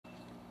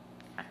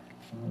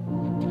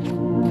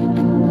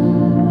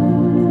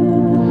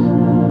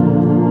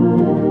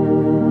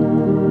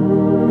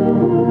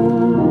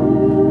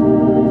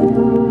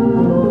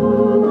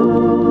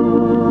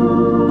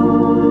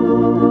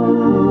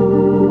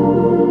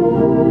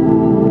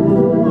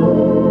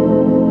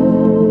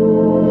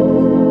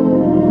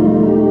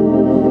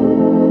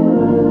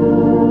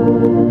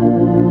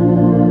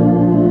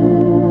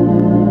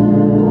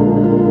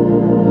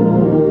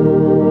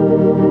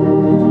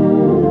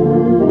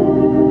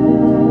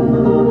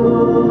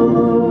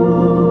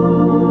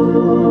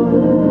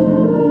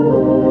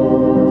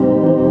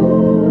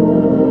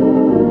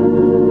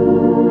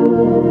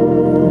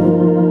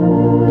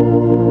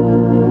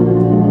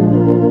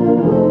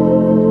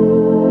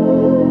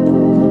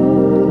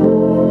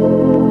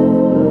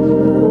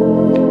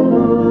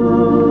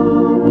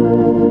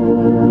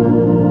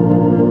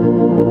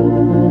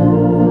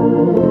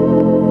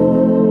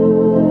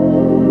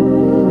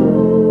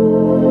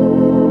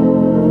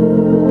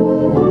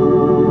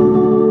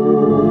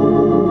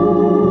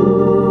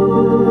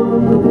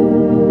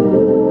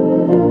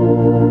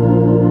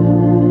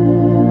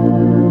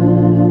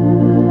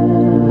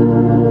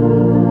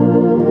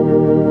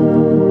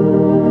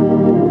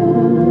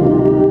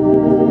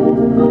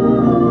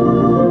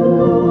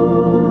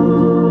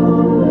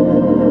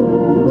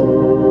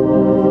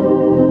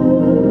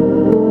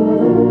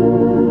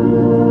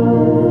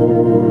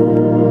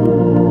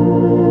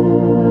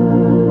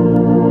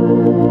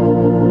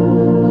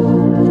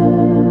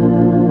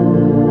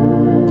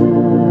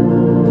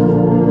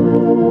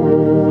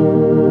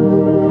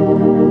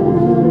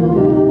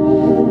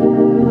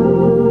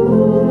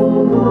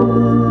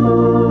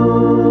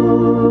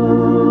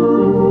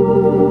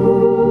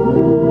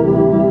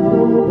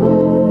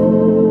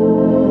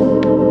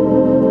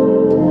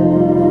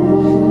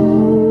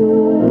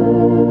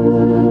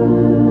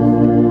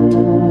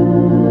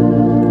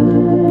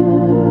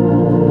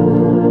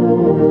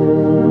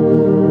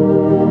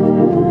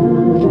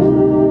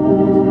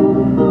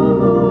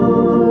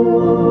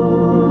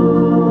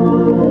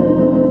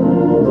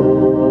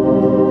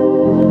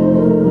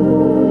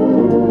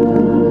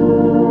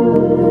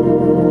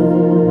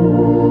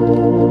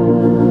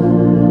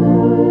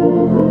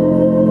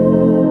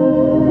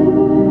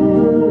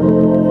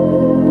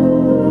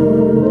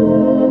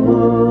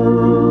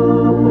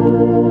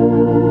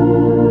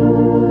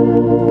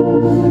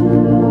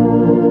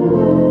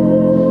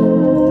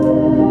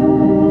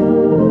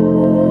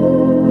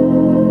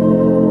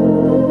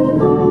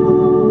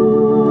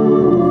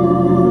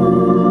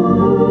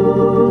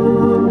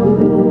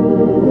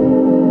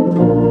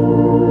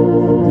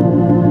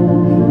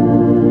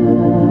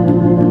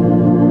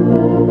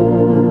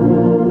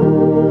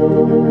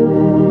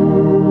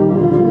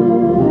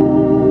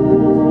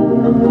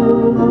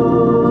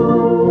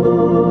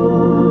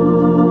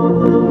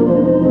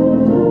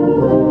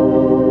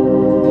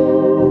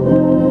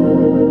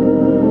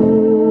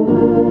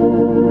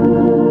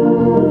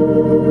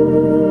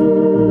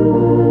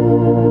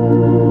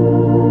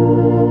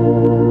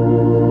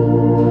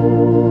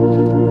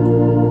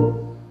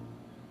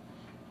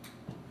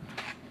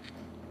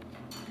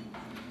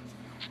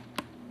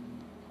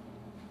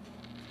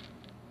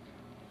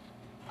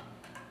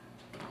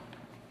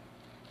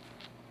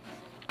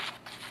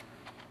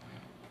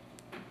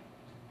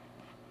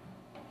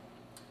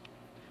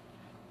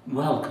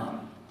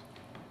Welcome.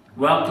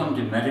 Welcome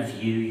to Meadow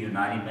View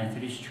United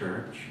Methodist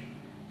Church,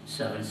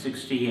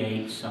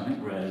 768 Summit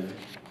Road,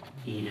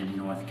 Eden,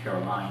 North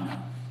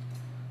Carolina.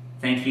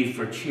 Thank you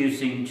for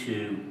choosing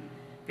to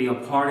be a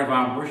part of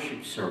our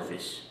worship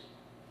service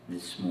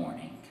this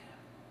morning.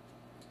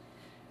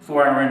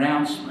 For our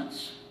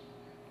announcements,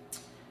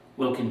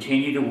 we'll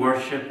continue to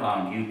worship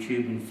on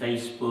YouTube and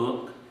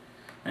Facebook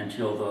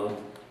until the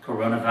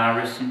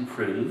coronavirus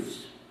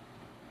improves.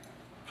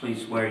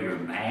 Please wear your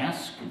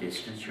mask,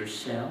 distance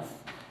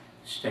yourself,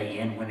 stay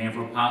in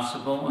whenever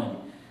possible,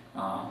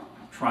 and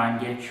try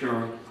and get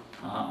your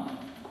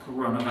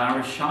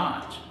coronavirus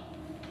shot.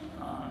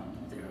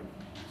 They're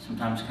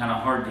sometimes kind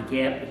of hard to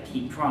get, but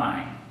keep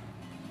trying.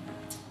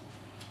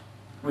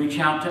 Reach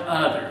out to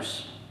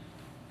others.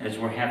 As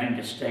we're having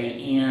to stay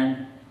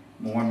in,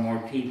 more and more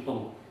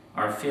people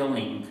are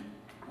feeling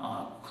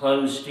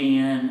closed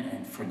in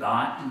and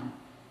forgotten.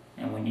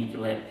 And we need to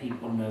let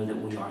people know that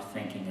we are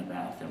thinking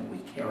about them, we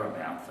care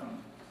about them.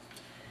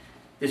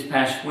 This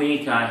past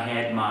week I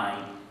had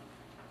my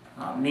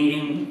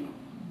meeting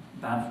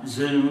by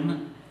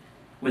Zoom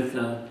with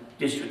the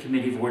District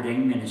Committee of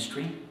Ordained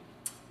Ministry.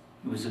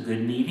 It was a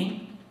good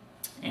meeting,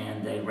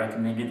 and they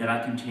recommended that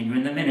I continue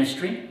in the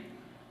ministry.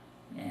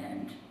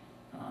 And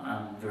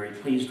I'm very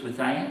pleased with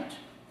that.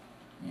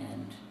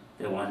 And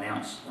they will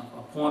announce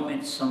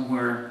appointments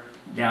somewhere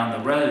down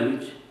the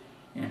road.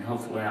 And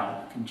hopefully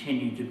I'll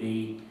continue to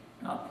be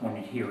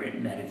appointed here at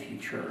Meadow View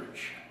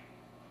Church.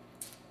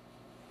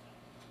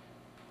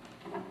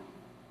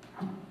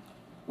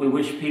 We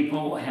wish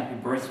people happy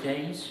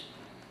birthdays,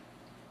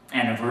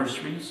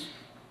 anniversaries,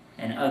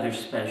 and other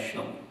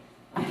special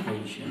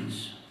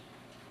occasions.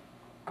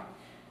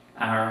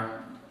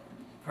 Our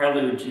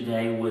prelude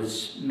today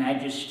was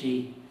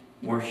Majesty,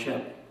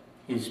 worship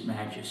His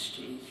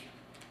Majesty.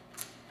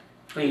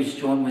 Please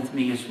join with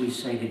me as we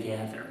say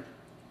together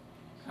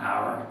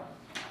our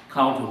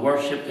call to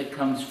worship that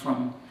comes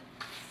from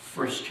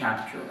first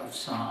chapter of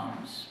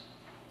Psalms.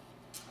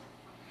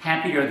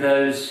 Happy are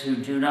those who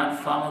do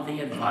not follow the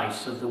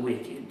advice of the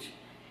wicked,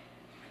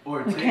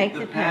 or take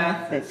the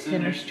path that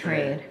sinners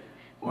tread,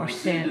 or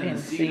sit in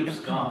the seat of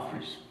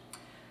scoffers.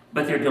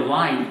 But their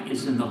delight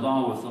is in the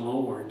law of the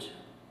Lord,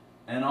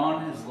 and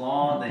on His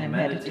law they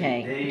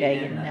meditate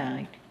day and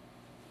night.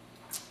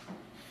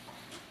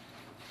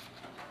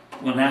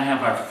 We'll now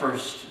have our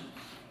first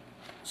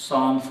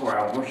song for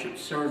our worship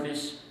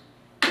service,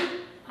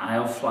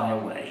 I'll Fly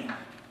Away.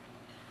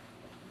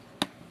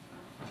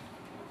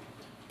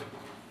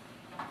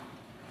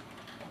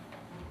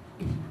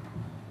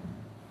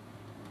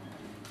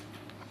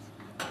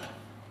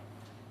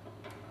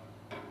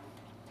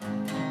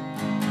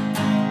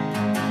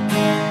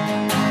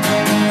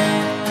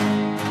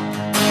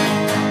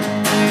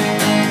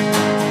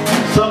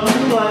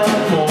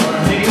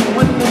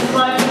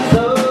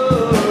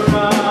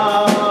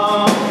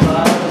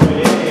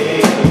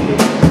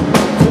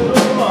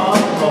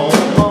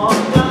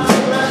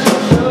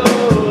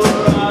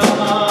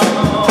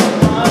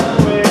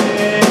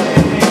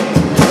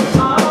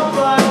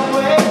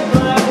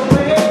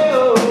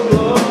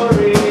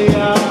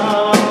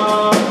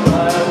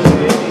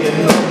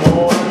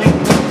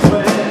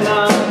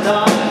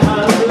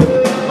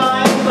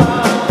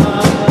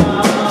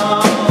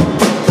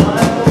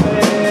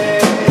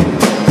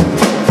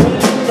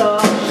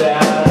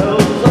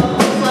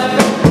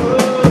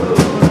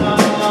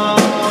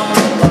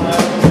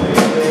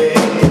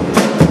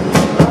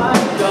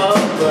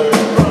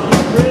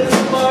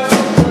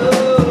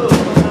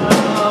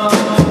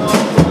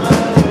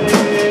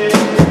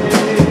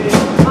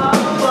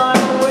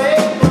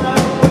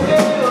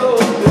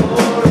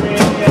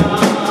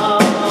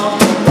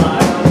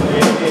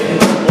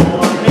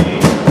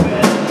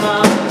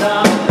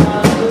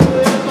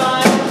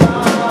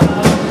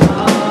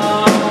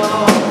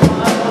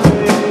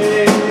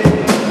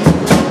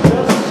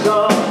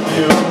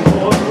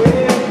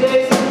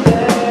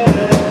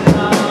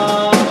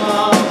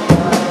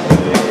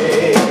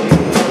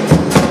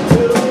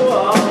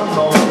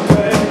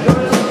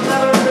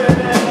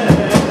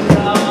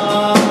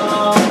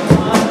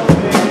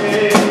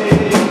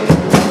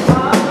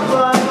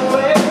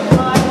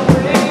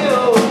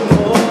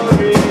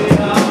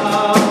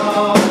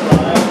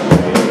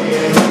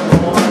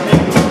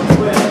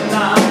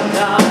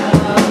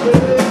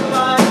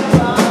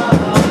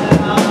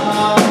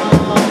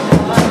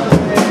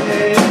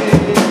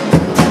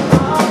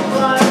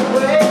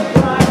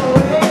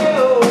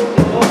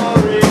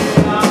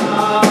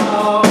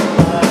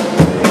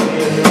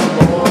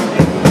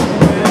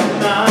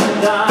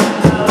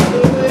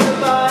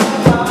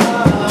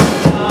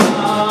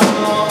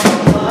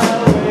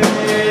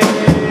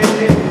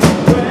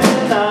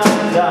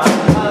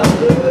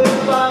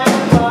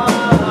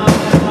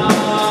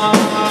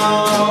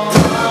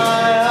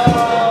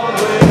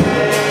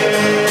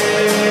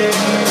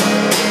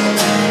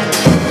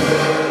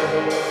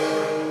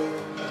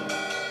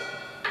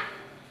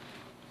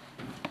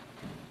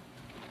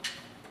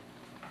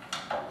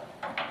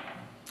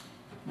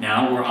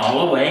 Now we're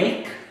all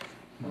awake.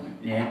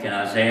 Nick and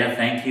Isaiah,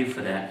 thank you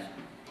for that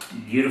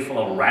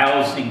beautiful,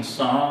 rousing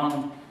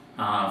song,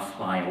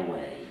 Fly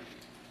Away.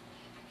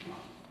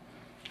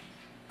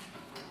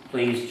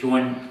 Please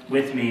join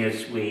with me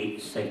as we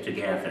say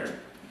together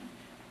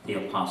the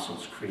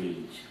Apostles'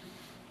 Creed.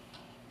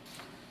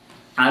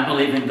 I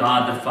believe in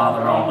God the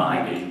Father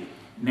Almighty,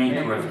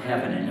 maker of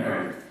heaven and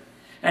earth,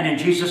 and in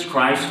Jesus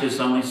Christ,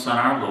 His only Son,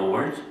 our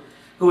Lord,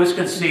 who was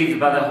conceived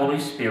by the Holy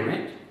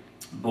Spirit,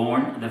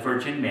 born of the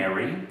Virgin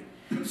Mary,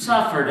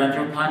 suffered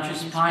under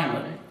Pontius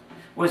Pilate,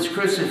 was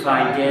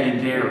crucified, dead,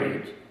 and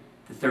buried.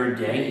 The third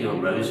day He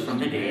arose from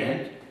the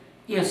dead.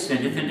 He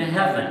ascended into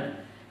heaven,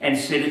 and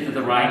sitteth at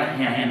the right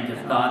hand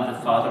of God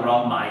the Father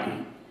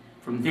Almighty.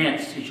 From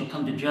thence He shall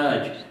come to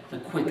judge the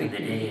quick and the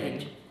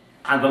dead.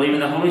 I believe in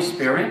the Holy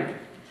Spirit,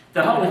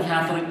 the Holy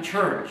Catholic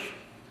Church,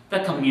 the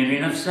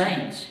communion of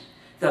saints,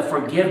 the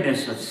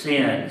forgiveness of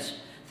sins,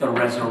 the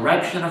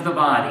resurrection of the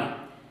body,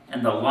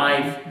 and the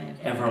life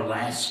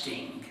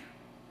everlasting.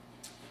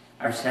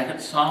 Our second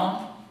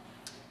song,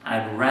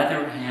 I'd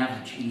Rather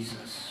Have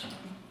Jesus.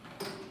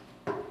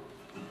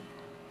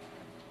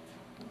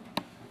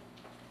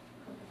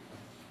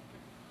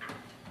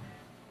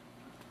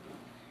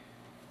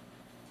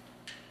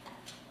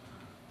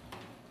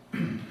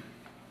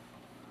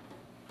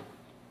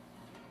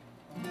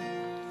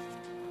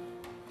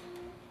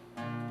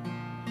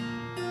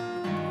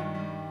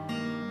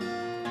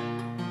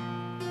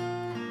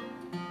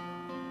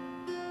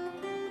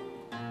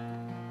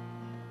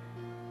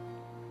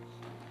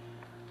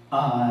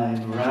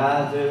 I'd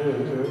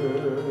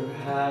rather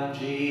have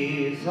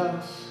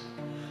Jesus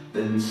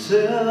than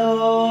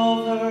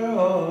silver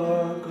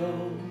or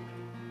gold.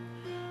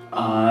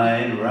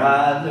 I'd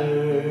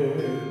rather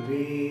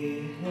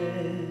be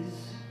His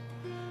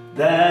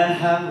than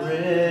have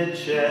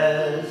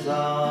riches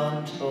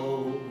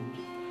untold.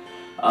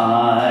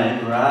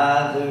 I'd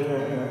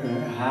rather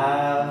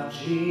have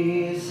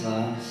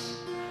Jesus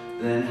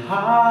than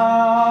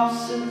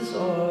houses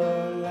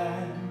or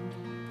land.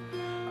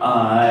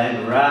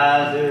 I'd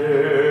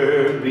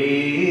rather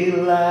be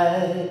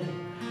led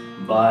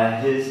by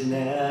his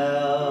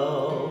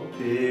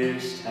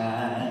nail-pierced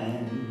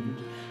hand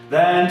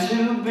than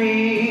to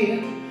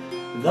be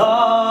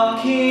the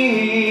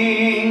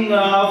king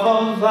of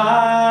a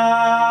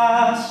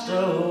vast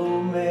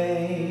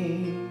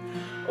domain,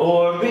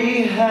 or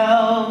be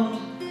held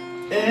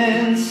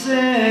in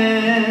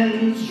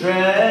sin's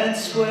dread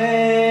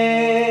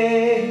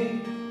sway.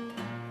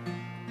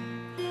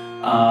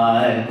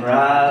 I'd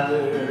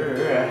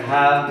rather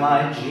have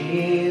my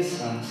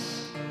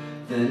Jesus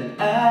than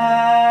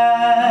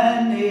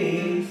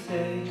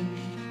anything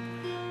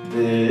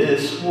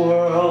this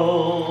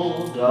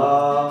world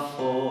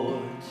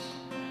affords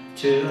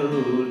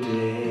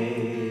today.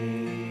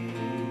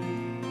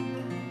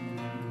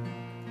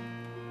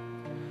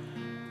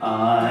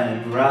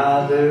 I'd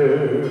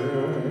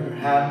rather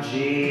have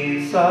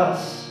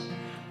Jesus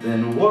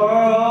than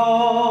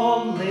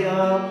worldly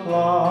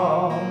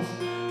applause.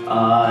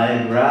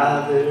 I'd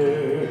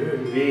rather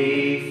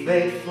be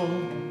faithful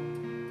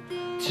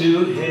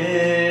to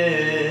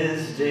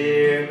his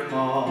dear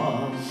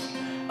cause.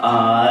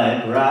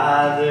 I'd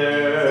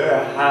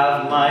rather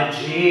have my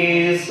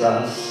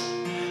Jesus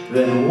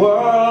than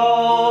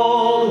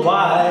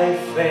worldwide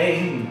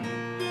fame.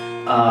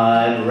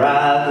 I'd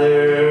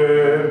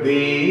rather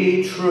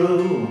be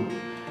true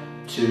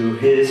to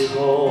his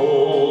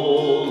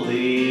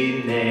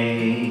holy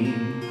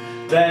name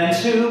than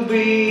to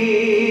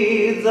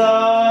be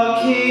the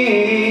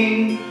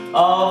king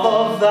of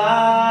a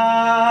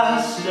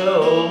vast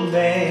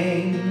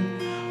domain,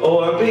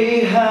 or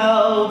be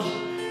held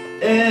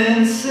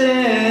in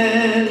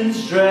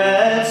sin's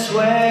dread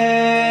sway.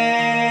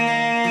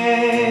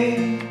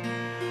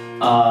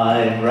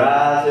 I'd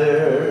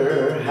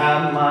rather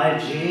have my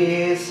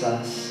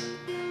Jesus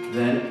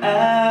than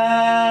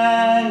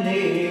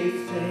anything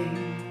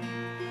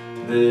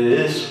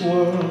this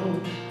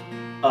world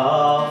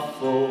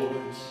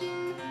affords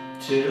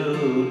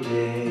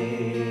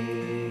today.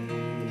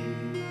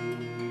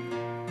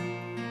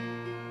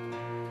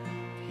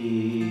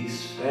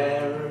 He's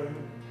fairer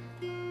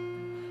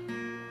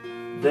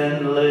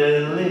than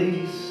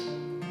lilies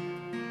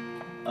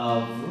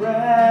of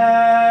rarest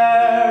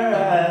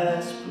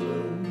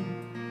bloom.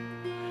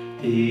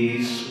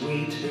 He's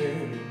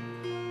sweeter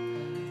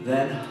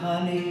than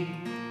honey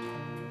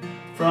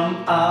from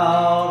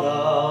out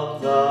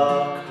of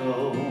the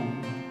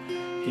comb.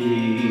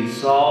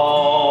 He's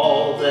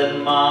all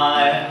that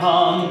my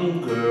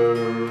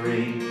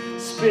hungering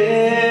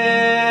spirit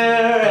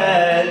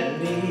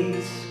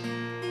needs.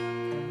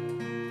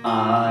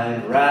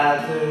 I'd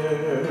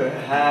rather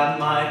have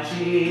my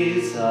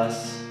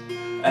Jesus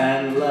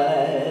and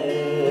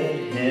let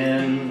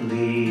him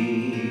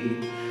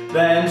lead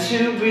than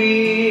to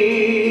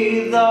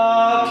be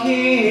the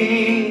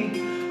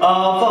king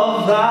of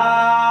a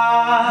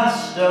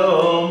vast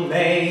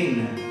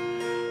domain,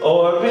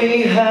 or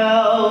be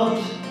held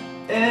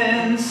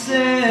in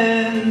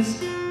sin's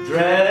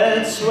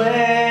dread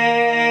sway.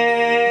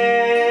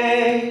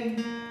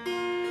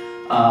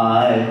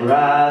 I'd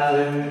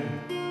rather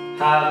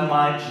have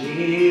my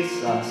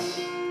Jesus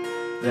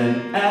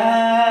than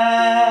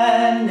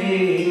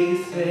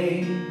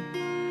anything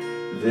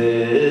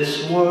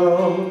this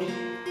world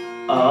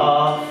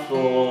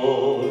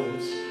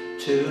affords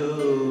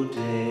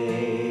today.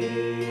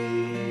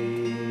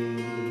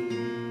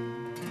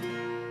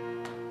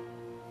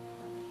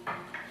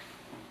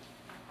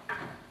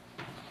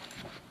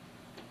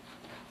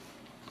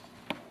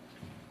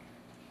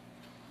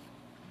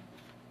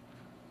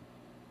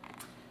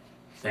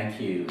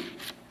 Thank you.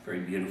 Very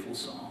beautiful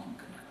song.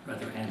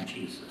 Rather have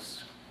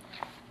Jesus.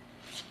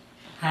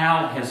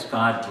 How has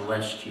God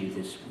blessed you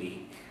this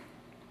week?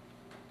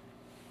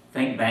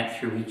 Think back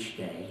through each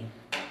day,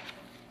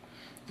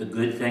 the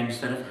good things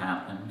that have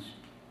happened.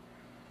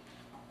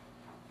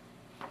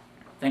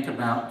 Think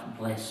about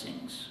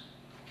blessings,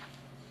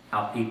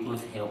 how people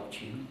have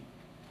helped you,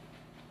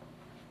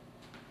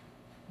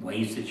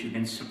 ways that you've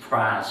been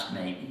surprised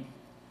maybe.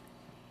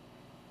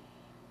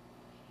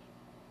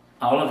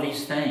 All of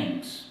these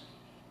things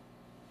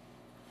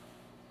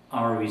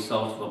are a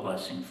result of a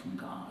blessing from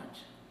God.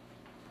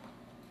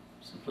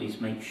 So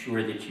please make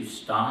sure that you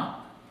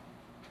stop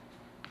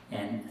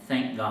and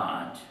thank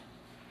God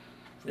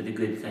for the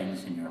good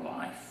things in your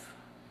life.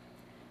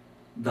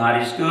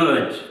 God is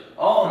good.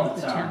 All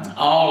the time.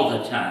 All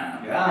the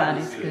time. God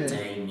is good.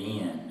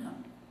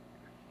 Amen.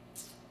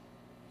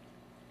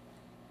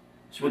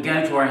 So we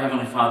go to our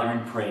Heavenly Father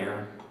in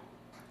prayer.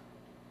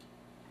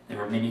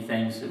 There are many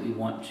things that we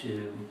want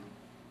to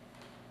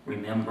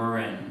remember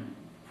and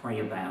pray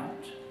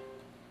about.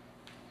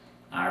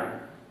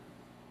 Our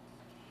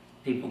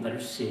people that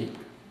are sick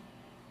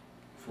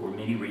for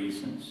many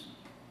reasons.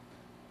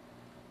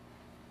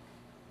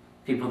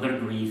 People that are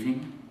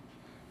grieving.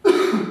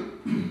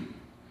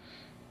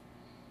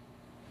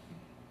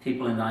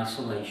 people in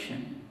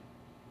isolation,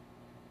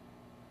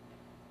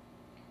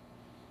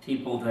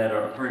 people that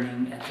are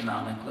hurting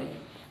economically.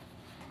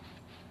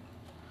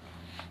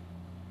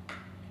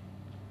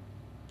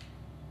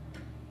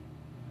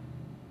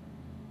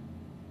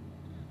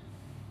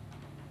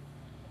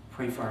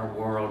 Pray for our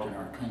world and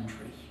our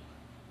country.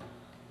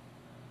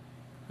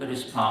 Let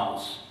us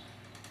pause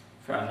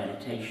for our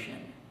meditation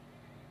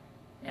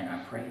and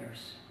our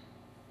prayers.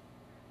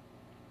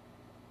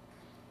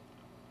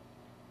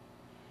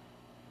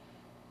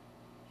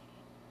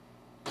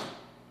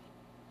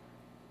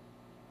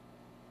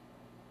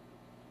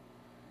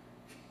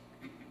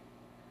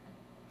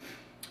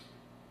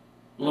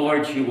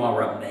 Lord, you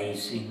are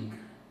amazing,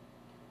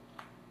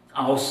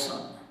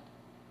 awesome.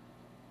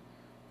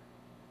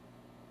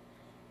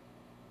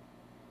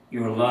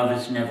 Your love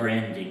is never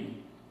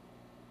ending.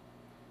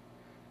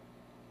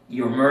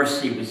 Your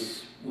mercy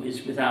was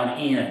without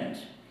end.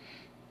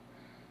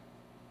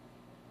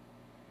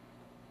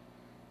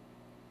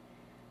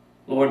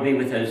 Lord, be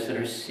with those that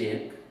are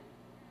sick,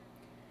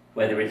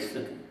 whether it's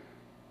the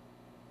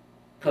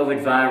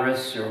COVID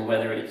virus or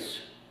whether it's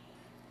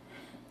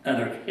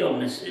other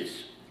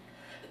illnesses.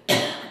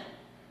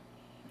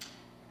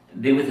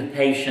 Be with the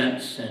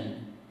patients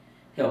and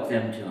help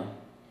them to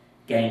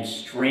gain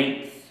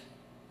strength,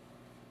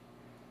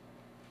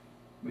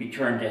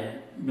 return to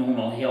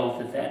normal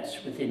health if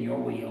that's within your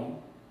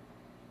will.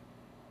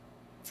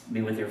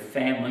 Be with their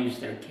families,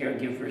 their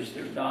caregivers,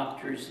 their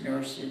doctors,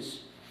 nurses,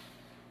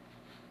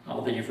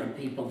 all the different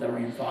people that are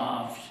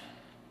involved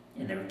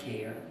in their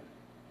care.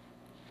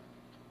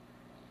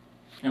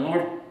 And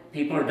Lord,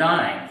 people are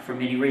dying for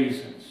many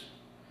reasons.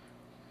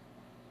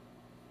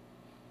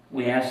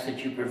 We ask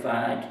that you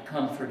provide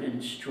comfort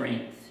and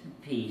strength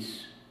and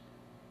peace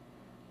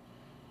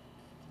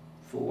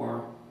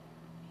for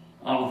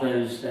all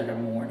those that are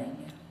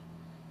mourning.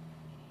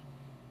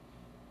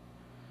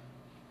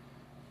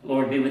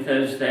 Lord, be with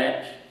those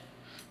that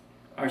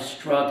are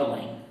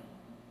struggling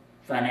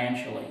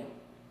financially.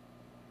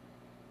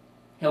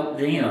 Help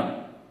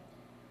them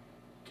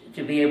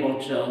to be able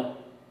to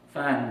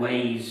find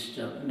ways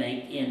to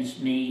make ends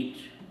meet.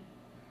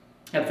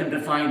 Help them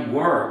to find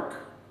work,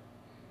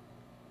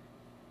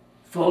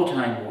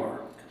 full-time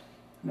work,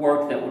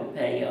 work that would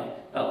pay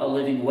a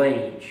living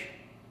wage.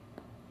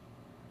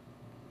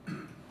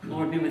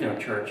 Lord, be with our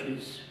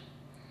churches.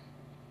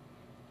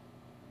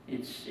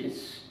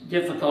 It's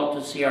difficult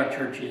to see our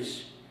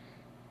churches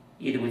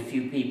either with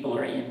few people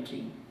or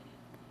empty.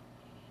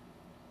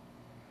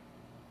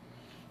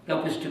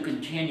 Help us to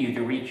continue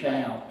to reach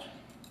out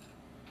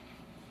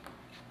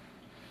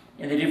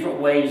in the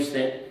different ways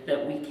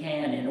that we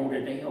can in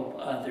order to help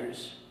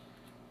others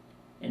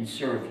and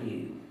serve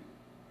you.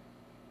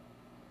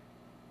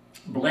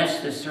 Bless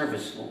the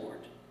service, Lord.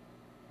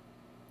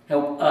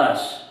 Help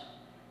us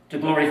to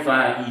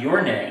glorify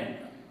your name.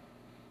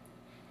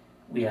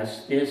 We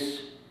ask this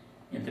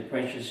in the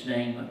precious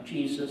name of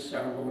Jesus,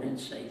 our Lord and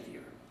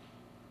Savior.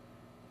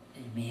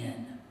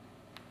 Amen.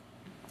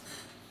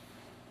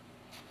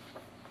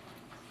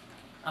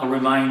 I'll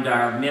remind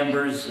our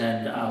members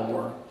and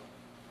our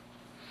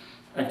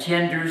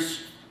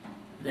attenders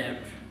that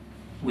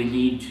we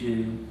need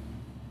to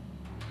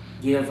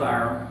give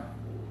our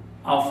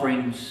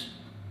offerings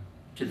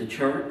to the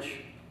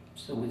church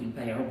so we can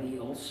pay our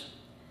bills.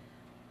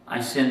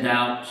 I sent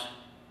out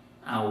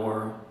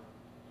our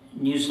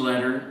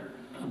newsletter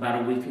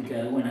about a week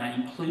ago, and I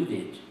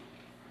included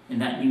in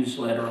that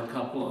newsletter a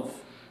couple of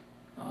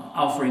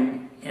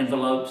offering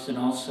envelopes and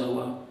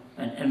also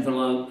an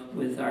envelope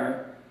with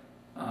our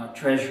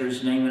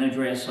treasurer's name and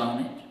address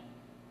on it.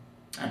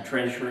 Our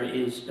treasurer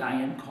is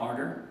Diane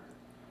Carter,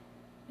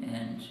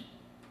 and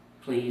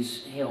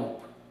please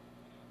help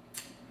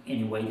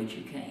any way that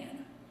you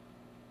can.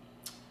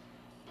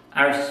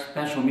 Our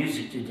special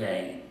music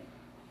today,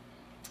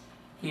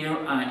 Here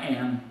I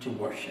Am to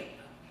Worship.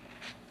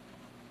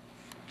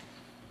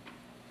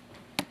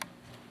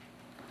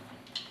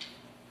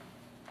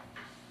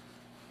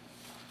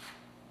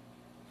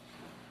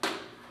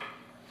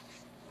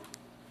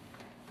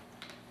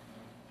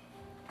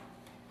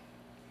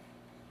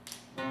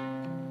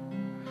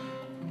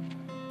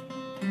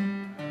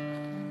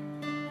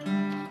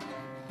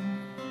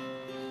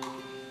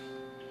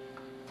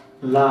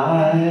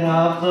 Light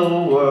of the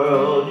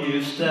world,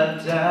 you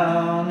step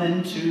down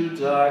into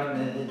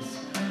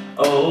darkness.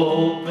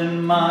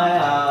 Open my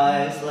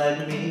eyes,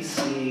 let me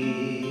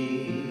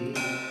see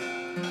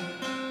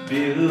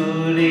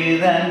beauty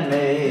that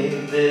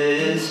made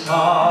this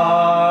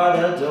heart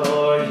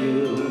adore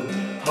you.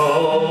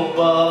 Hope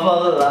of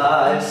a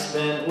life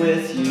spent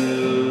with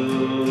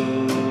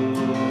you.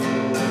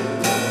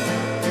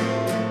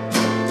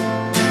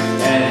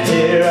 And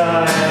here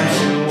I am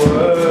to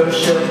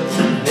worship.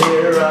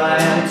 Here I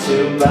am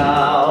to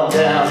bow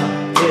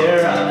down,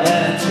 here I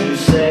am to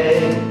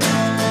say,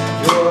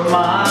 you're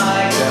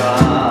my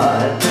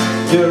God,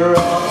 you're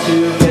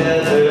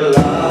altogether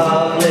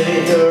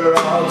lovely, you're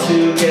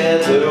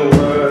altogether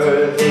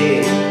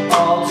worthy,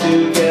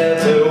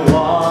 altogether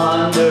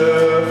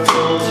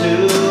wonderful to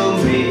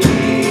me.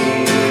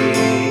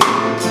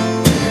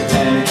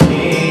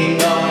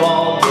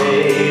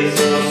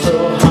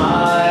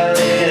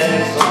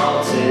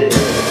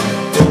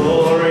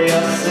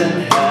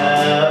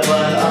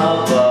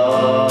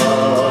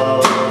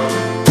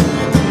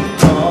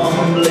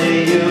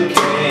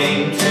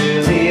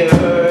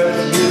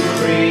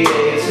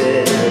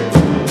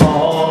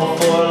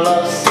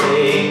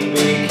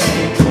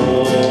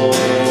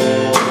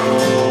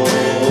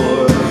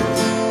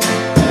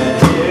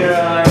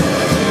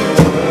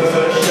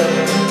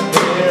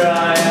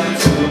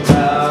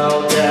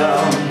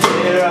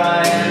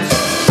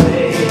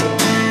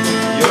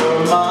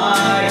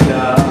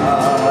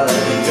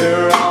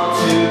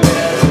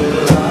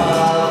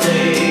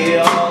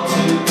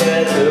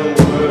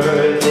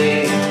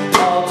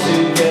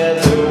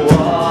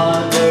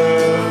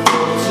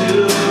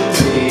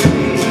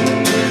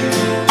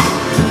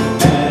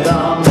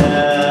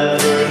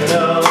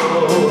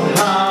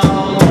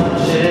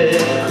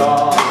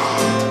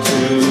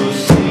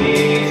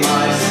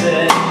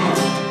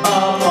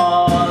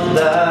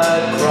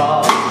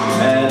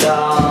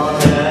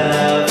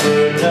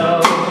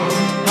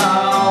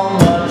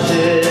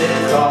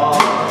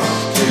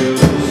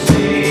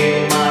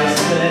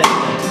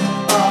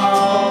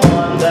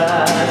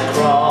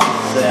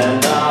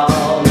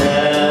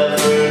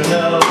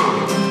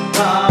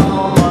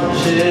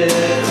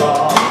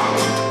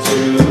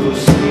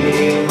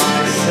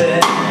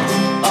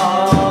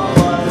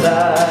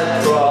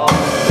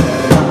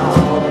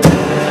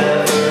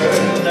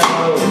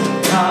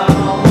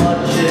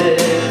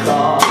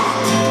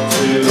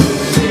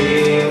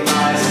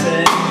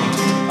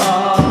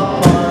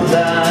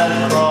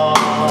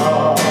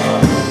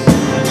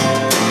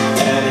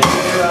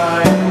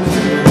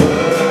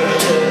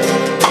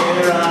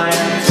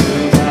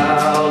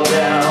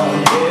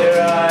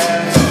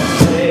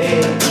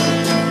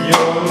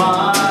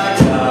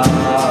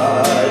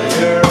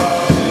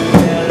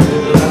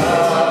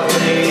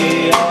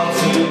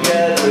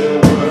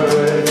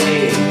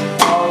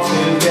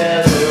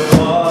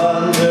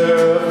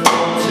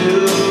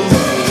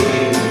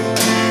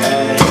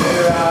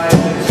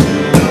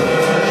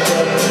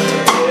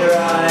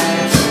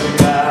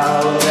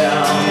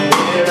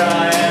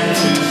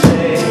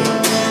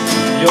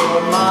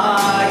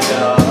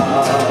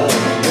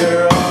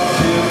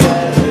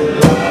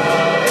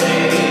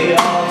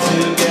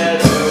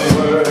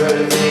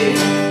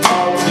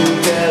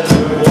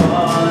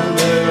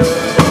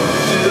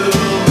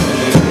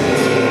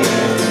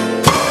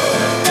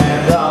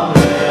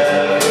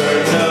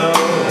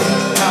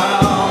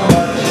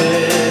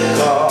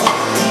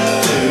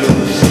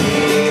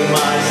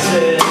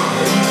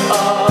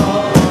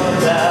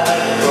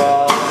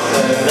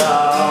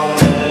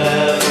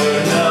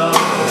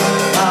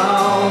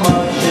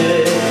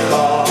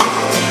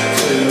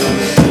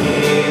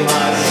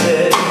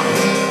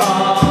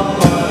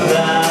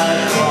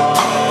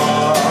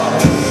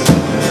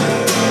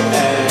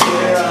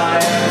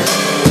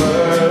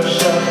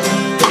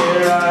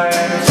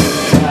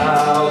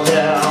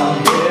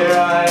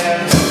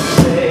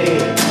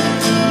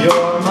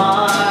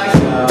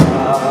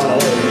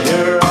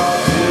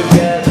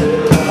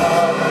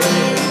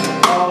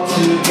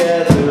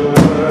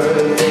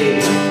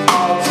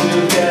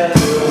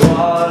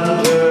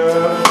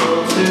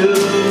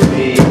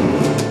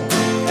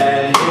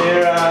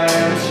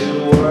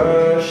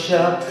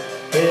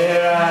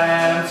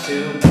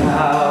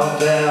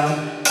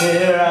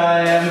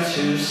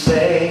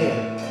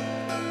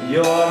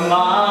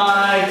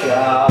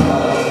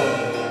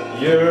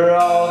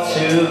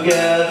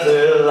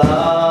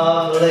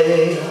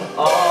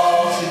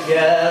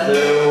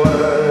 altogether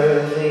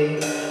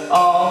worthy,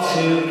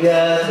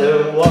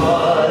 altogether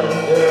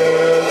wonderful.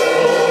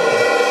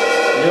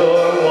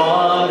 You're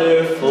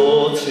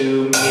wonderful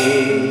to me.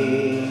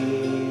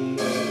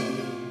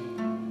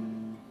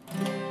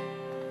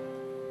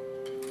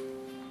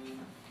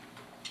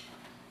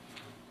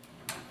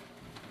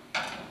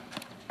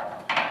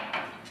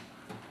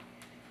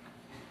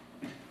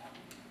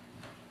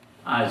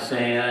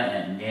 Isaiah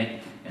and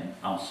Nick, an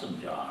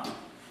awesome job.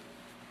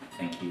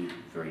 Thank you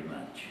very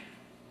much.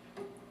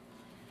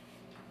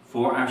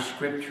 For our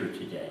scripture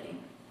today,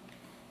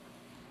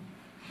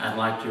 I'd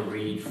like to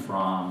read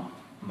from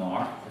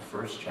Mark, the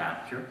first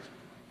chapter.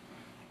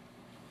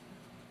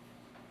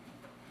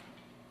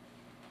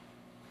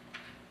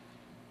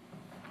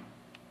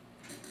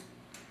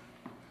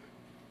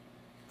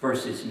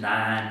 Verses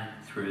 9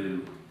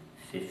 through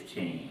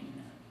 15.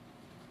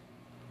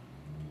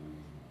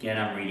 Again,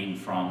 I'm reading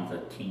from the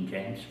King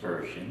James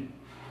Version.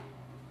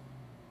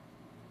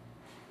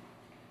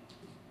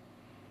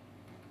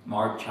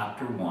 Mark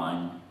chapter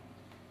 1,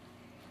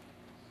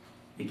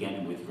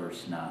 beginning with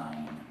verse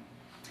 9.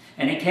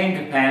 And it came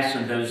to pass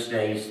in those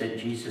days that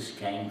Jesus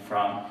came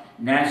from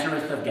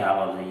Nazareth of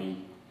Galilee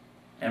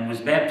and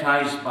was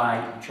baptized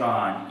by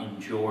John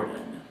in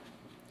Jordan.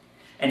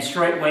 And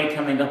straightway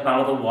coming up out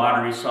of the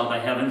water, he saw the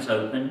heavens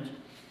opened,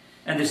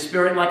 and the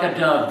Spirit like a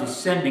dove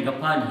descending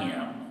upon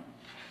him.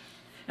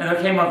 And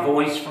there came a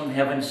voice from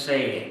heaven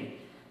saying,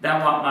 Thou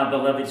art my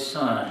beloved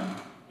Son,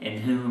 in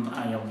whom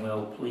I am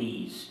well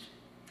pleased.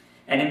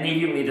 And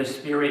immediately the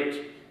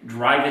Spirit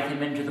driveth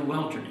him into the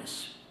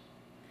wilderness.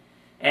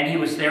 And he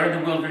was there in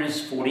the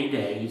wilderness 40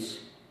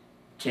 days,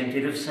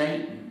 tempted of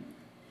Satan,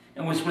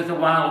 and was with a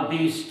wild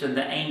beast, and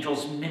the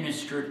angels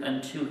ministered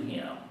unto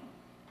him.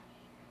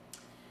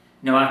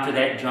 Now after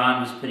that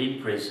John was put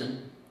in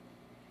prison,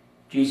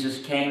 Jesus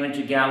came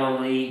into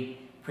Galilee,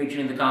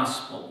 preaching the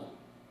gospel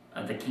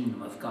of the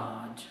kingdom of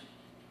God,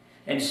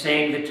 and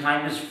saying, The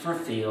time is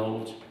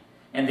fulfilled,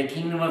 and the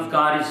kingdom of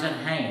God is at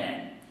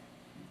hand.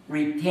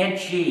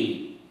 Repent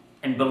ye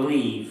and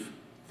believe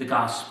the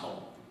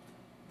gospel.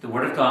 The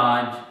word of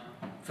God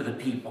for the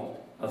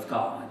people of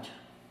God.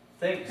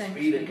 Thanks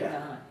be to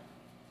God.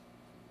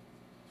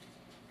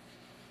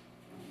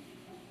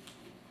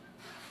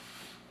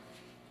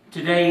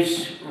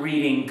 Today's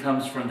reading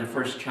comes from the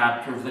first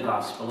chapter of the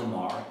Gospel of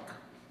Mark.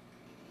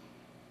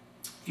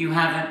 If you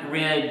haven't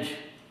read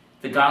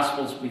the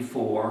Gospels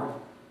before,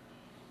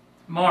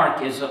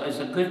 Mark is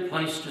a good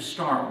place to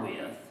start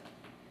with,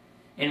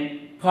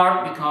 in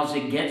part because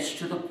it gets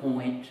to the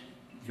point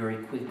very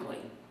quickly.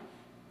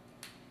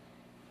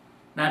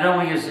 Not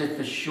only is it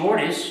the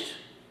shortest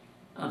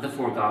of the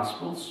four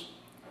Gospels,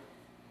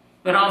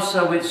 but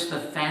also it's the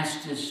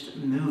fastest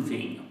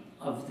moving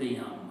of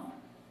them.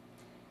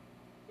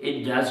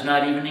 It does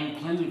not even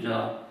include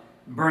a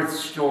birth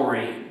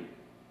story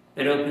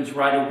that opens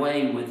right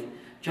away with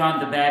John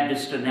the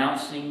Baptist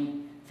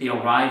announcing the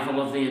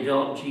arrival of the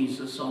adult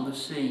Jesus on the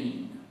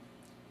scene.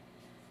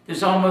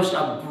 There's almost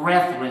a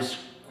breathless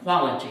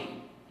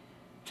quality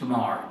to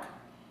Mark.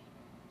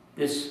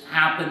 This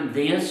happened,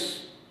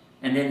 this,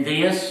 and then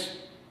this,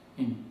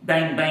 and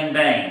bang, bang,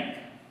 bang.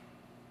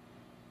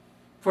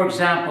 For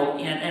example,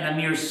 in a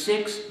mere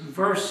 6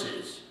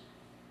 verses,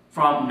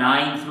 from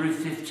 9 through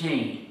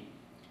 15,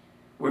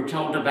 we're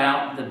told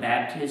about the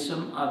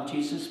baptism of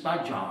Jesus by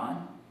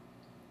John,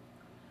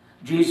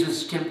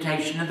 Jesus'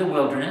 temptation in the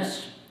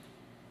wilderness,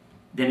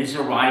 then his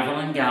arrival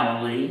in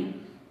Galilee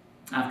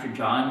after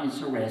John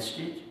is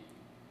arrested,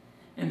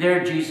 and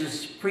there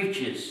Jesus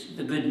preaches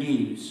the good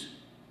news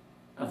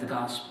of the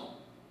gospel,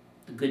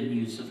 the good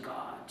news of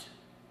God.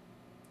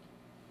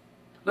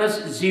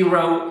 Let's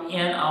zero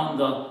in on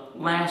the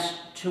last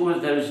 2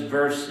 of those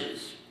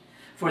verses,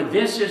 for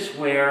this is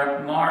where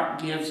Mark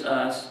gives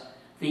us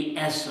the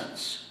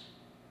essence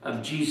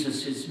of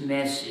Jesus'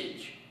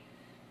 message,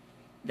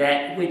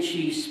 that which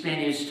he spent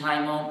his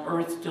time on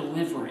earth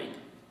delivering.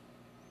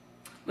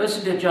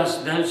 Listen to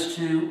just those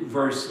 2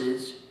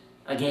 verses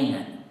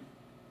again.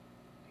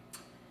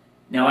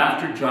 Now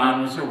after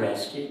John was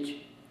arrested,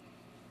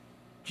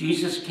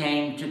 Jesus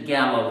came to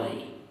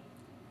Galilee,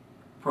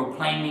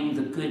 proclaiming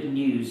the good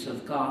news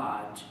of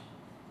God,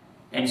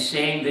 and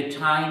saying, The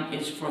time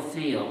is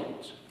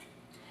fulfilled,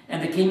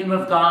 and the kingdom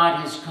of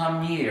God has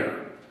come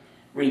near.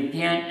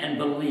 Repent and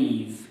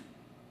believe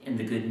in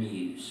the good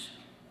news.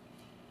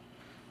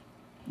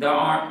 There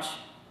aren't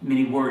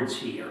many words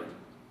here,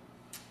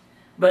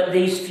 but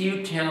these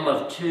few tell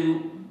of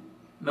 2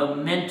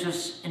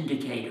 momentous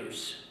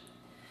indicators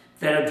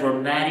that a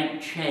dramatic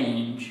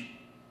change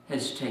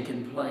has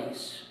taken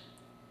place,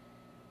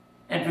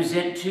 and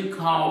present 2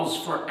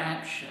 calls for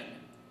action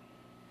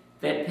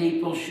that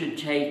people should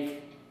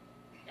take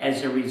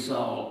as a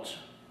result.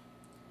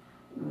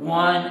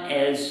 One,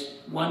 as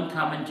one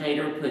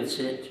commentator puts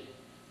it,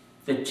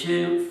 the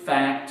 2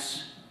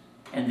 facts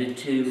and the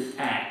 2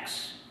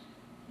 acts.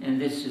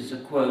 And this is a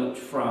quote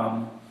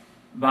from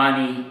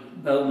Bonnie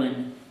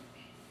Bowman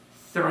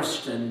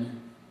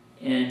Thurston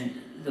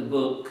in the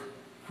book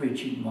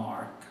Preaching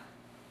Mark.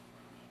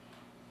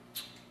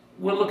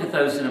 we'll look at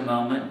those in a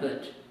moment,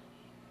 but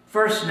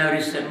first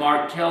notice that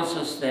Mark tells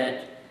us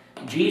that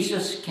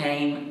Jesus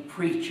came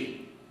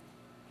preaching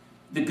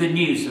the good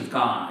news of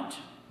God.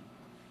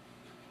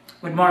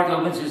 When Mark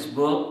opens his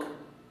book,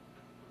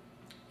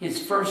 his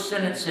first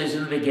sentence says,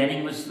 in the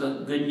beginning was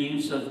the good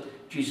news of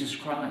Jesus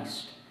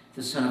Christ,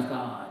 the Son of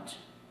God.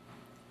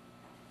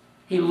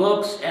 He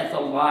looks at the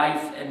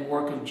life and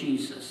work of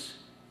Jesus,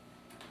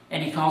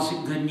 and he calls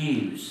it good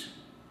news,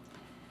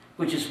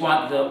 which is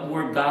what the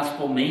word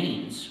gospel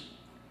means.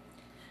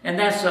 And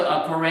that's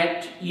a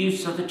correct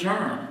use of the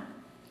term.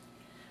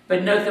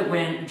 But note that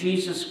when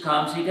Jesus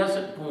comes, he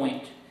doesn't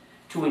point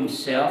to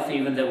himself,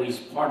 even though he's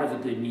part of the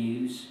good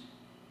news,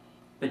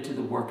 but to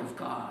the work of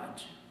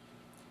God.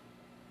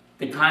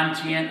 The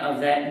content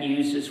of that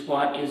news is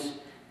what is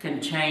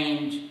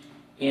contained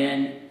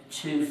in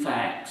two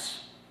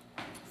facts.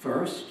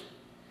 First,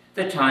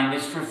 the time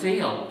is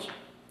fulfilled.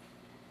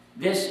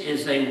 This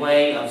is a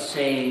way of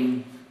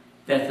saying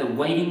that the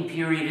waiting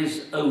period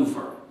is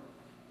over.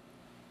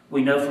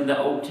 We know from the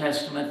Old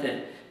Testament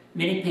that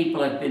many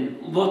people have been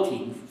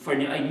looking for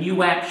a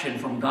new action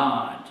from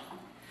God,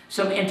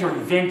 some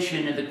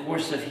intervention in the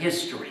course of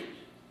history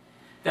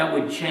that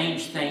would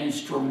change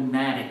things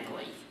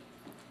dramatically.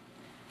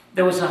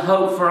 There was a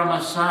hope for a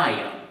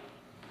Messiah,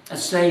 a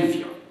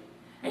Savior.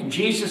 And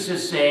Jesus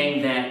is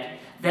saying that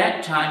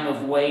that time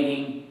of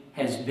waiting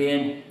has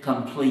been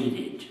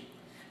completed,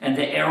 and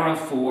the era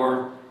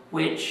for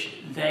which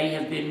they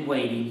have been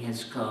waiting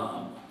has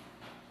come.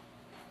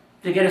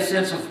 To get a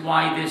sense of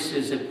why this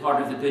is a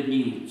part of the good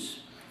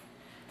news,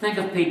 think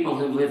of people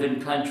who live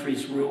in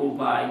countries ruled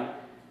by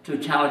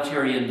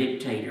totalitarian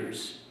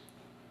dictators,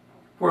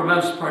 where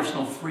most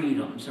personal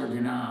freedoms are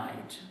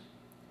denied.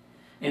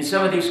 In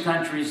some of these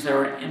countries, there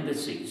are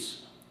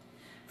embassies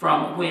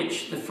from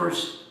which the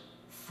first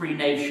free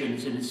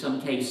nations, and in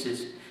some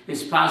cases,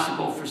 it's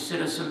possible for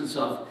citizens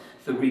of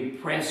the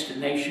repressed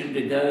nation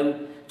to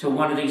go to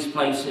one of these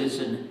places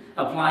and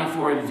apply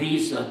for a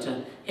visa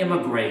to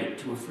immigrate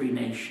to a free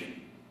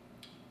nation.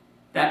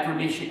 That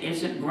permission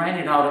isn't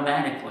granted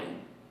automatically,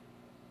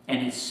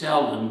 and it's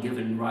seldom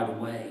given right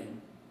away.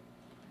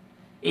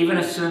 Even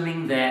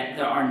assuming that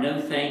there are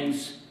no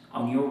things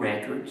on your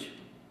record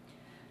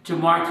to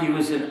mark you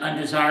as an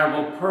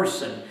undesirable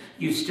person,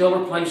 you still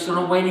are placed on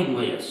a waiting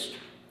list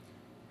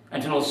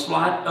until a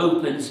slot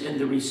opens in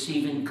the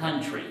receiving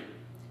country,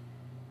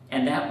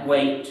 and that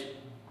wait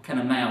can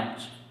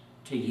amount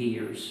to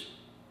years.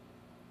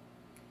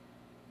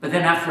 But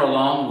then after a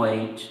long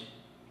wait,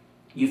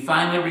 you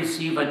finally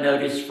receive a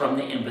notice from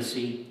the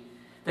embassy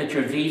that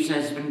your visa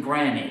has been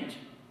granted.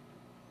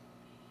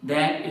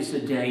 That is the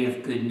day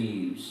of good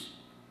news.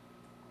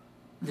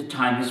 The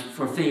time is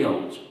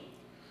fulfilled,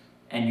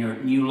 and your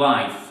new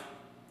life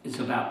is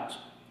about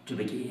to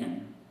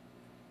begin.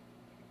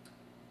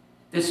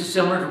 This is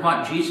similar to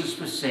what Jesus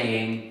was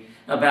saying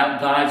about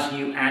God's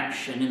new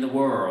action in the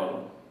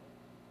world.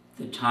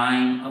 The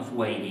time of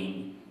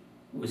waiting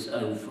was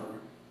over.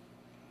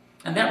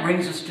 And that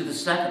brings us to the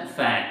second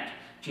fact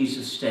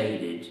Jesus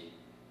stated.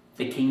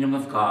 The kingdom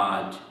of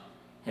God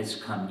has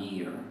come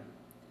near.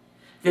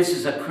 This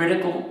is a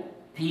critical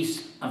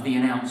piece of the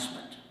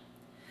announcement,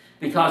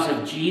 because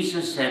if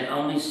Jesus had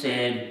only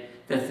said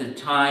that the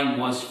time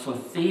was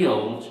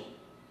fulfilled,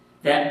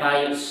 that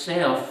by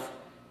itself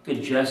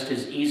could just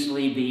as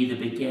easily be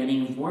the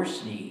beginning of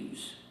worse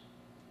news.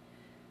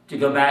 To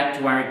go back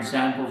to our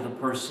example of the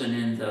person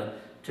in the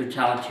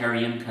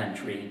totalitarian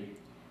country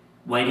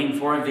waiting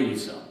for a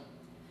visa,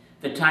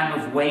 the time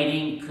of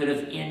waiting could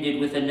have ended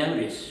with a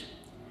notice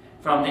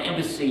from the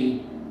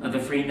embassy of the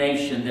free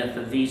nation that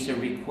the visa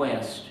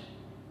request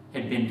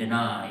had been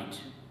denied.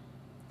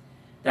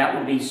 That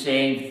would be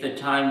saying the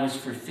time was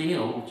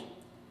fulfilled,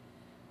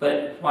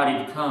 but what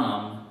had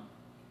come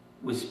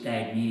was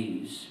bad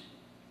news.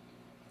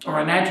 Or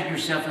imagine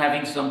yourself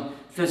having some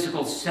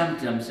physical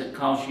symptoms that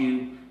cause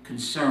you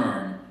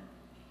concern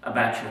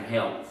about your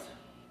health.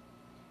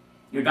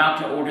 Your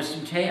doctor orders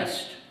some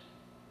tests,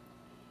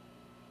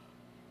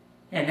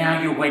 and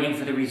now you're waiting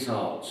for the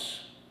results.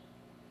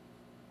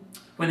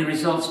 When the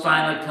results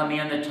finally come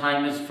in, the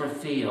time is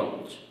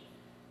fulfilled,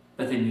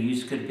 but the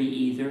news could be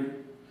either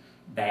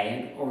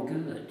bad or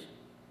good.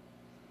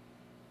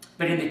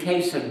 But in the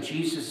case of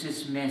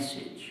Jesus'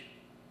 message,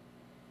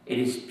 it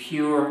is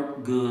pure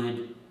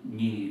good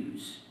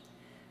news.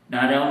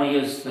 Not only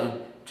is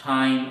the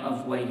time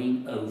of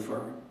waiting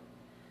over,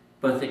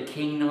 but the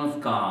kingdom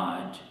of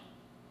God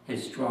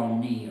has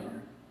drawn near.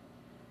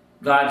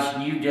 God's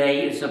new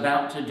day is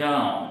about to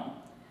dawn.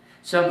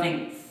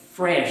 Something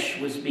fresh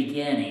was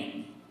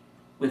beginning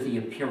with the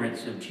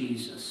appearance of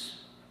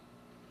Jesus.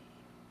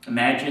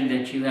 Imagine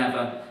that you have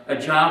a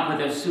job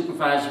where the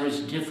supervisor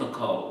is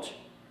difficult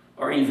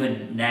or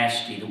even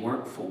nasty to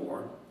work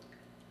for.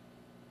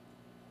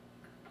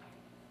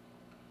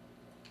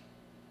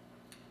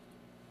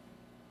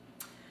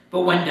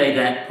 But one day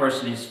that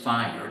person is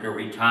fired or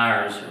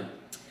retires or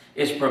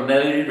is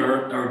promoted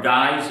or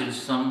dies in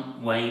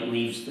some way,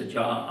 leaves the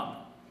job.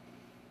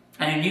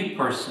 And a new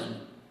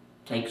person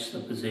takes the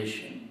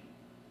position.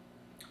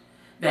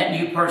 That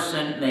new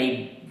person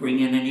may bring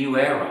in a new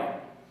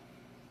era,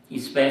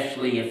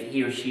 especially if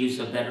he or she is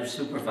a better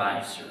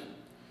supervisor.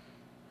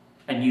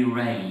 A new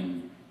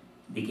reign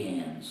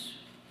begins.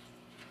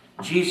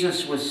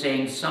 Jesus was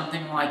saying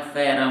something like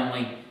that,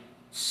 only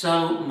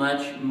so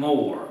much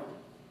more.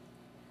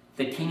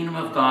 The kingdom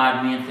of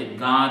God meant that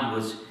God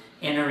was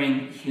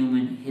entering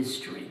human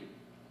history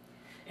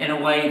in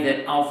a way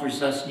that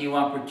offers us new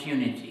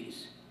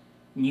opportunities,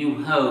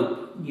 new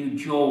hope, new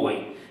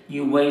joy,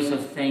 new ways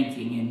of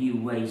thinking, and new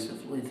ways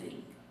of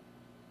living.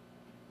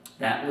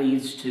 That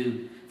leads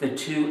to the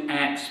two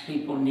acts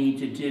people need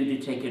to do to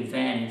take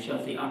advantage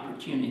of the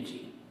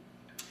opportunity.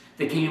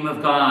 The kingdom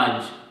of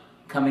God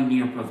coming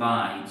near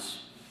provides.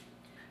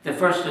 The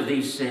first of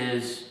these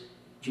says,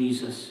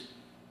 Jesus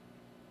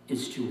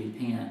is to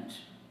repent.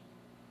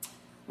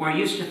 We're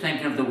used to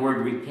thinking of the word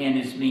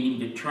repent as meaning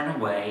to turn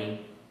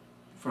away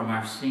from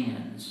our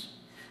sins.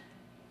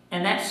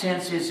 And that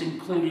sense is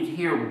included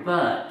here,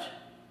 but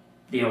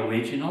the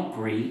original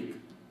Greek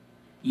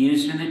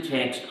used in the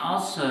text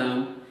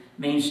also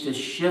means to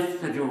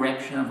shift the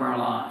direction of our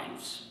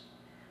lives,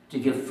 to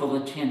give full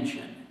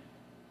attention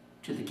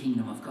to the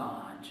kingdom of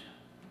God.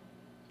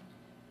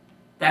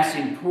 That's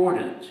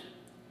important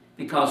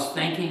because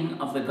thinking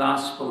of the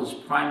gospel as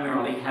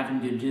primarily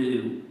having to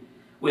do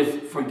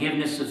with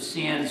forgiveness of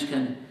sins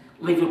can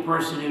leave a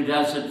person who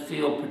doesn't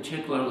feel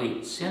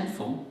particularly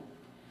sinful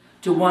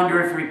to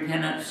wonder if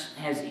repentance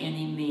has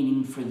any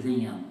meaning for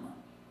them.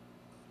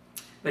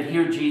 But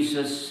here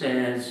Jesus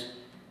says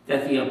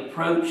that the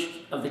approach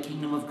of the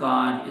kingdom of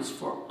God is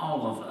for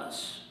all of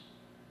us,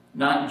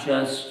 not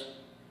just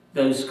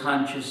those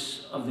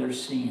conscious of their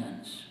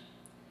sins.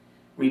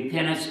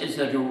 Repentance is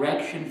a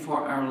direction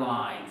for our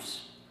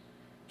lives.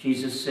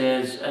 Jesus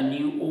says a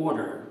new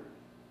order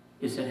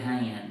is at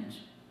hand.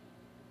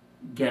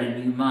 Get a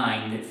new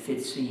mind that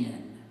fits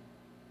in.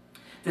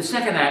 The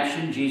second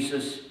action,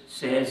 Jesus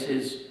says,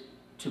 is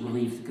to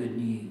believe the good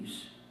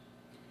news.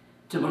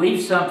 To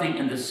believe something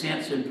in the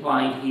sense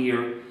implied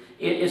here,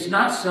 it is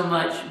not so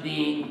much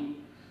being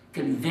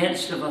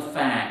convinced of a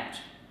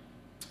fact,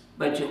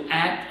 but to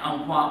act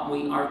on what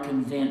we are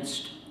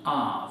convinced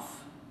of.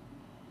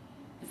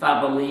 If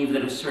I believe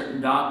that a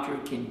certain doctor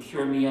can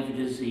cure me of a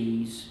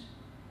disease,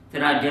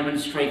 then I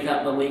demonstrate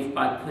that belief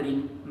by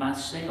putting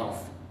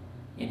myself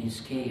in his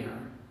care.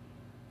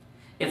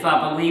 If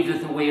I believe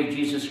that the way of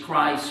Jesus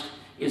Christ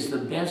is the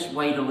best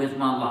way to live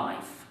my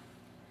life,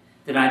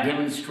 then I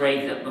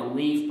demonstrate that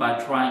belief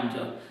by trying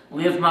to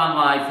live my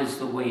life as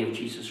the way of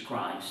Jesus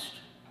Christ.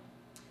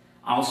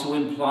 Also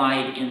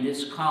implied in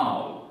this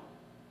call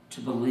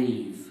to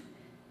believe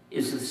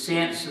is the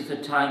sense that the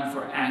time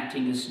for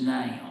acting is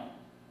now.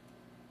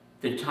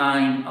 The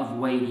time of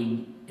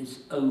waiting is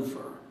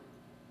over.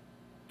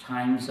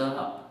 Time's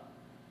up.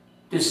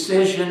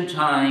 Decision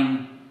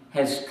time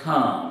has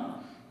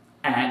come.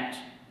 Act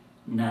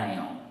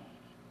now.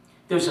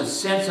 There's a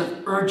sense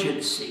of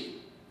urgency.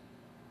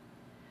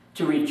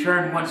 To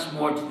return once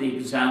more to the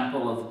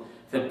example of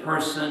the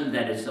person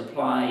that is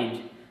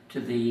applied to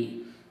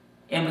the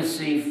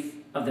embassy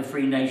of the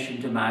free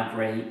nation to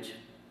migrate,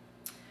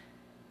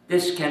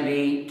 this can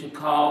be to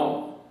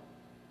call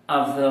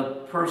of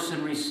the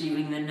person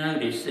receiving the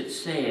notice that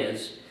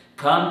says,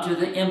 come to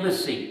the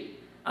embassy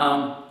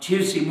on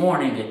Tuesday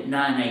morning at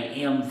 9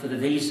 a.m. for the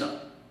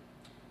visa.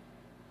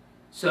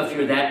 So if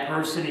you're that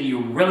person and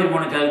you really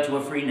want to go to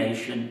a free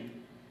nation,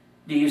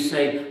 do you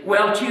say,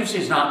 well,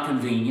 Tuesday's not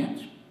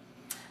convenient.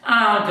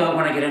 I'll go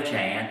when I get a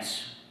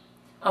chance.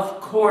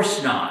 Of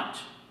course not.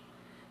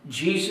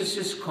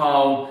 Jesus'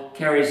 call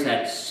carries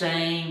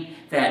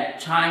that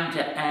time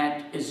to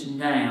act is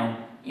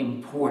now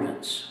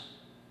importance.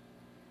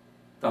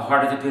 The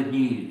heart of the good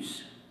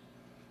news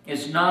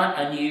is not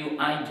a new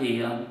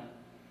idea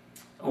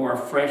or a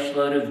fresh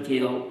load of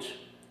guilt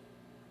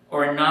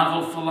or a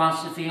novel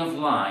philosophy of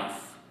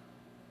life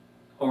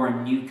or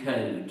a new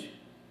code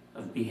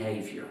of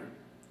behavior.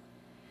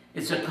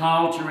 It's a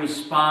call to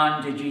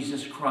respond to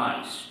Jesus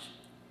Christ.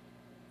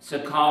 It's a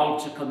call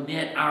to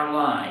commit our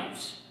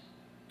lives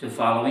to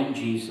following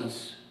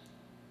Jesus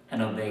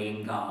and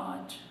obeying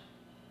God.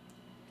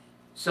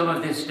 Some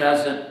of this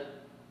doesn't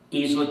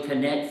easily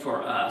connect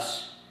for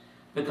us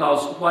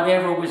because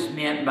whatever was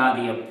meant by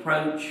the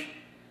approach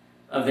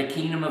of the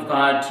kingdom of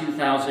God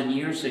 2,000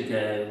 years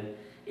ago,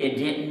 it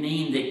didn't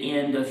mean the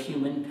end of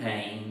human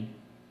pain,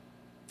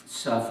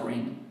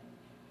 suffering,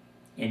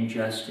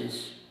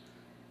 injustice,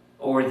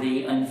 or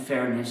the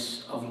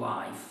unfairness of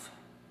life.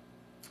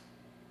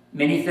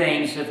 Many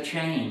things have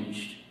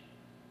changed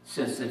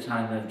since the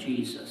time of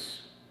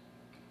Jesus,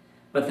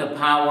 but the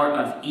power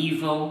of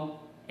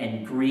evil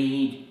and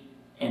greed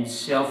and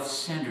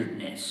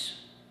self-centeredness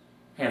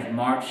have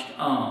marched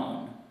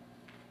on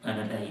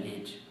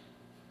unabated.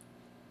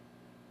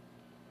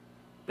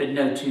 But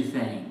know two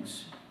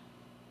things.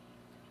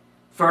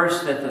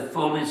 First, that the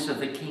fullness of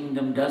the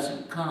kingdom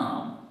doesn't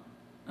come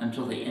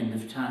until the end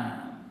of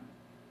time.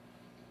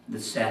 The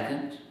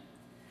second,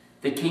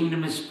 the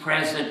kingdom is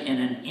present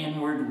in an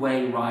inward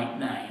way right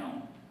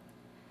now.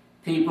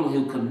 People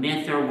who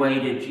commit their way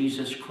to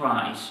Jesus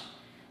Christ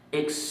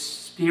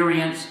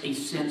experience a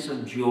sense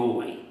of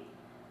joy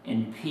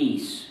and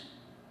peace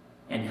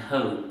and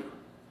hope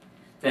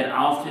that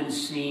often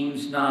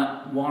seems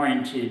not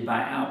warranted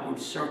by outward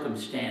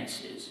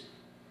circumstances,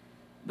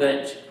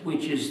 but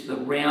which is the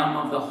realm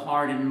of the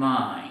heart and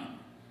mind,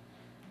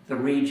 the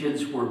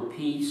regions where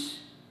peace,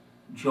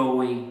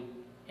 joy,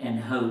 and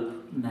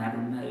hope matter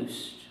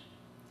most.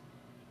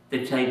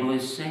 The table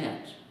is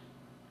set,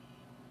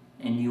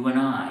 and you and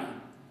I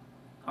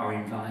are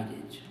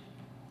invited.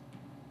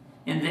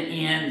 In the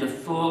end, the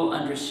full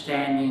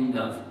understanding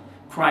of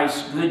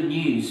Christ's good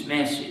news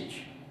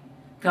message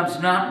comes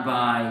not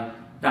by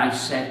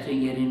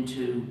dissecting it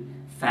into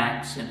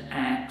facts and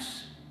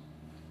acts,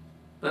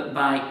 but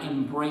by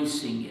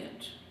embracing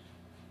it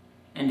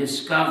and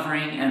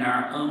discovering in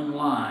our own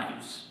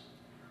lives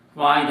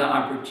why the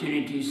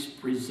opportunities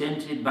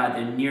presented by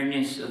the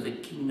nearness of the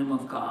kingdom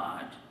of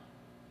God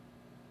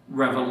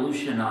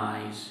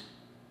revolutionize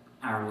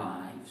our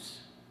lives.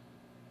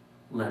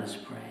 Let us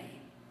pray.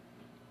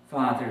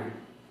 Father,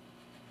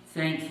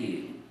 thank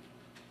you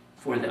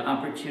for the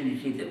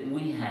opportunity that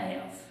we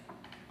have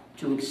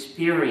to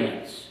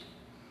experience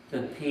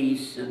the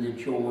peace and the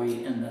joy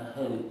and the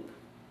hope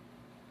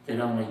that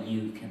only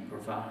you can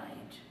provide.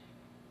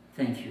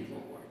 Thank you,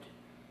 Lord.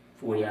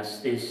 For we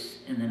ask this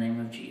in the name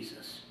of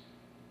Jesus.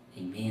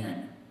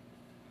 Amen.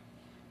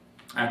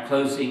 Our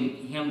closing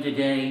hymn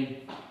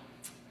today,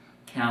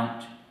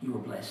 Count Your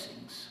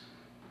Blessings.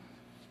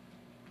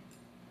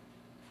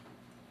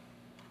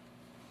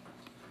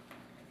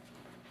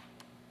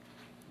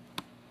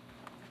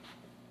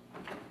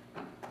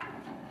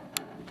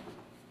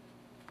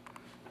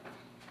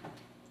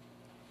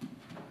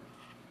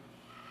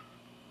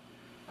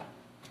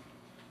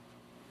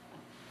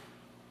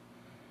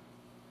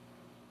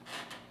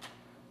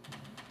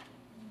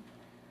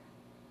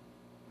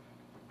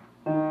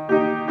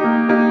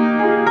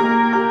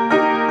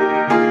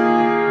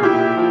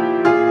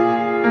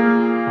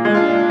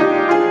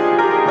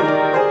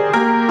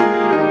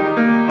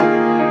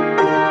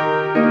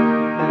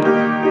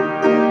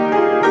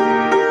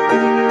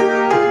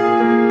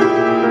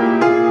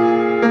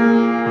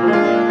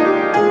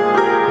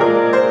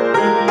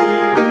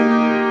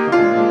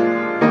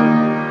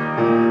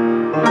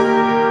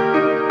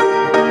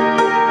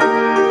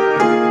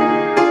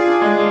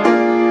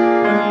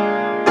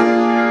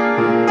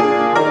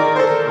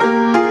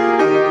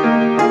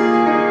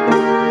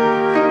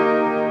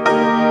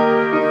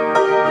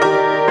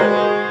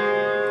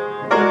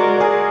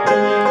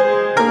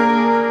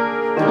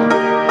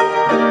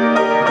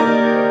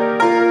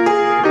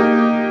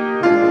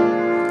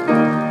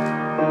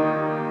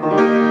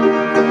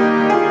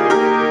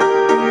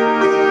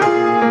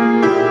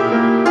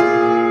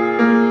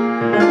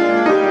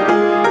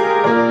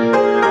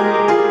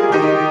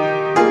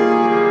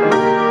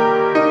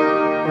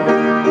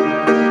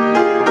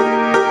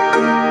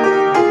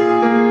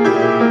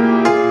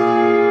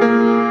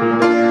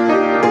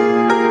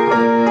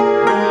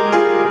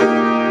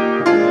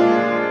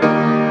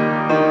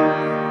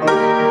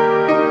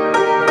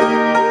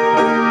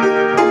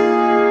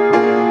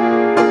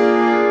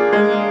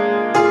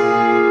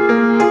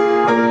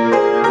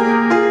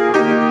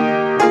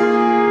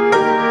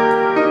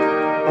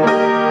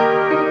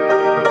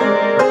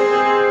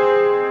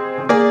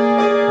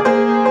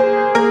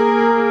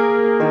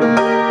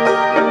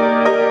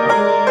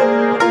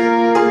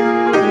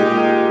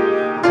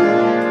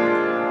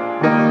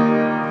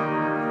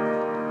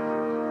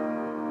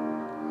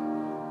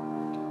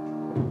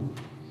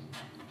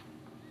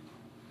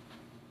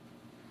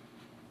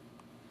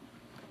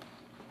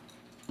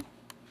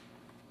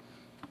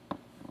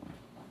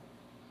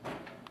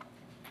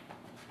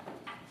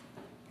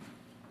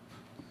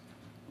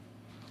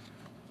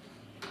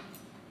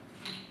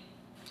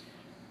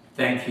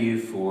 Thank you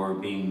for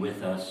being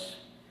with us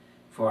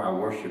for our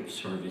worship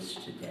service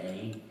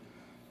today.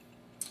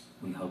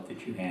 We hope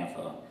that you have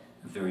a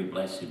very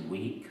blessed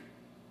week.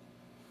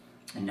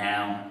 And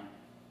now,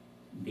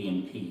 be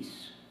in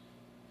peace.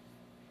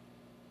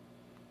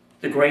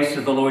 The grace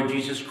of the Lord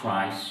Jesus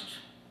Christ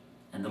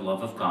and the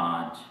love of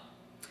God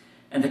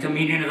and the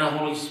communion of the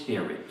Holy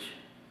Spirit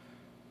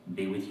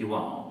be with you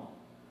all.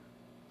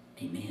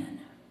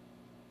 Amen.